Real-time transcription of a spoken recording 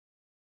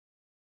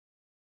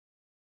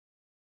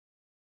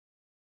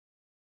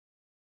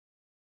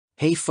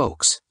Hey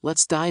folks,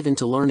 let's dive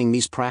into learning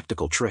these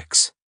practical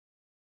tricks.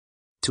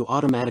 To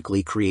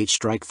automatically create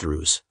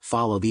strike-throughs,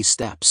 follow these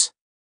steps.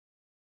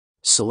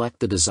 Select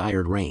the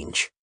desired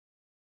range.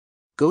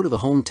 Go to the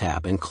Home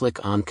tab and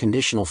click on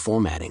Conditional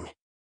Formatting.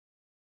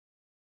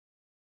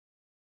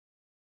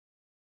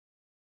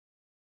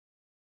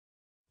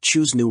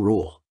 Choose New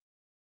Rule.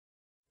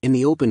 In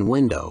the open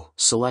window,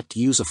 select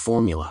Use a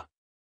Formula.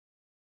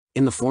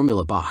 In the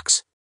formula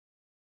box,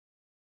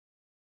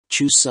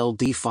 choose cell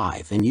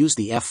D5 and use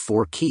the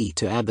F4 key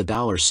to add the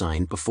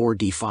 $ before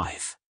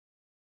D5.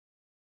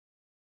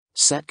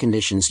 Set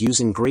conditions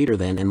using greater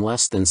than and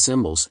less than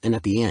symbols, and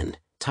at the end,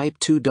 type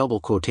 2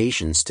 double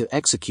quotations to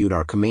execute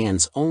our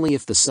commands only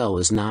if the cell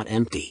is not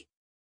empty.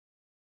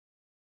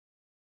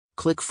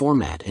 Click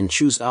Format and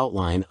choose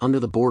Outline under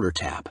the Border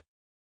tab.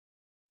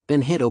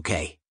 Then hit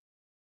OK.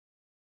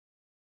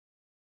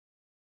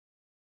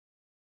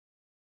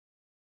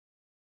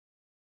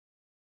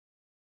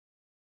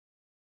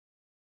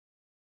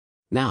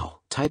 Now,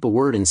 type a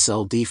word in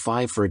cell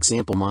D5, for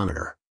example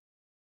monitor.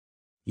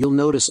 You'll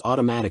notice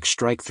automatic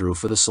strike-through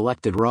for the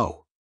selected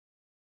row.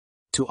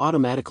 To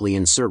automatically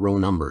insert row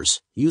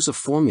numbers, use a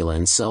formula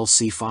in cell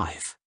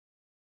C5.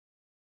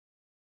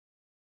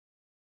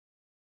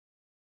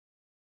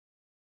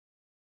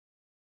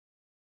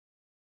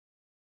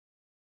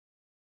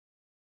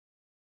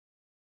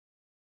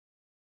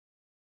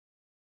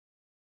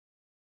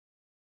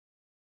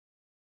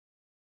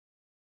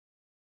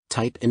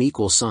 Type an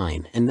equal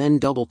sign and then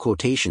double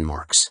quotation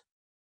marks.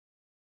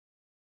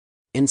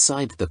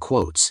 Inside the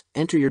quotes,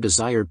 enter your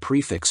desired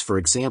prefix, for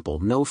example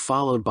no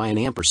followed by an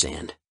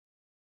ampersand.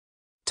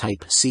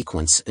 Type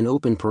sequence and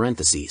open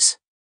parentheses.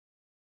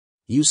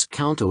 Use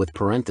counter with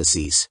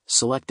parentheses,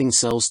 selecting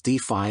cells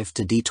D5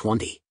 to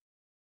D20.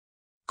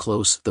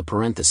 Close the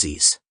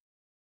parentheses.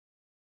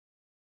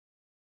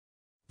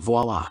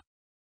 Voila!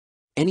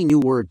 Any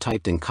new word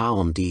typed in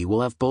column D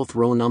will have both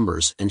row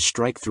numbers and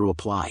strike-through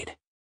applied.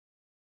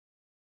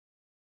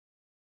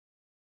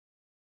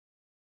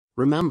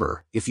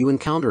 Remember, if you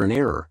encounter an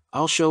error,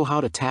 I'll show how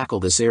to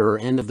tackle this error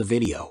end of the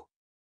video.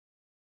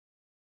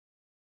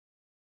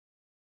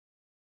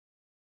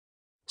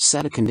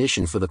 Set a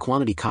condition for the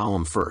quantity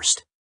column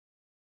first.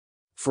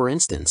 For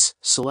instance,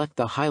 select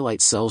the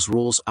Highlight Cells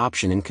Rules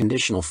option in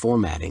Conditional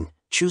Formatting,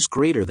 choose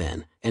greater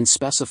than, and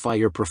specify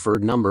your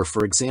preferred number,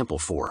 for example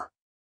 4.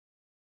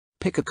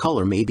 Pick a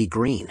color, maybe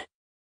green.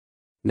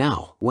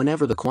 Now,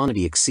 whenever the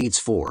quantity exceeds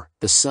 4,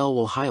 the cell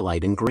will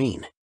highlight in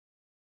green.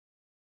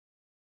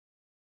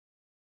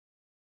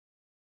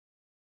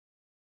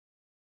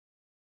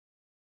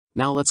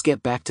 Now let's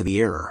get back to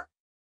the error.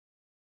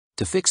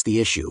 To fix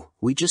the issue,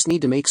 we just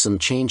need to make some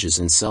changes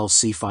in cell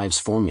C5's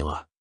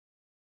formula.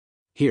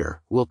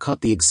 Here, we'll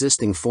cut the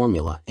existing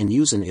formula and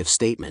use an if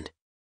statement.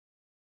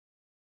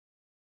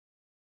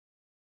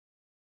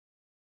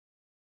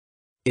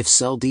 If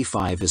cell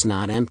D5 is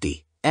not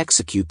empty,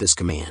 execute this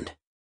command.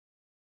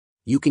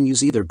 You can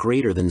use either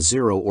greater than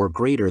 0 or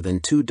greater than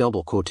 2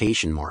 double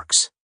quotation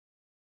marks.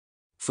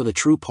 For the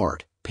true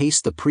part,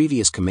 paste the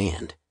previous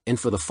command, and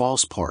for the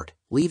false part,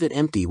 leave it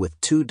empty with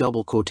 2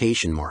 double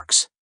quotation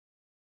marks.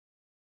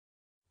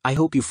 I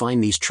hope you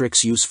find these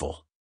tricks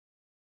useful.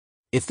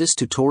 If this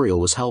tutorial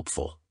was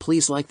helpful,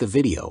 please like the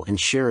video and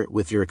share it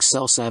with your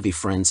Excel-savvy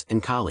friends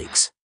and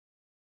colleagues.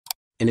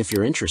 And if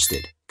you're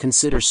interested,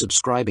 consider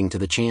subscribing to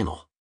the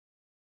channel.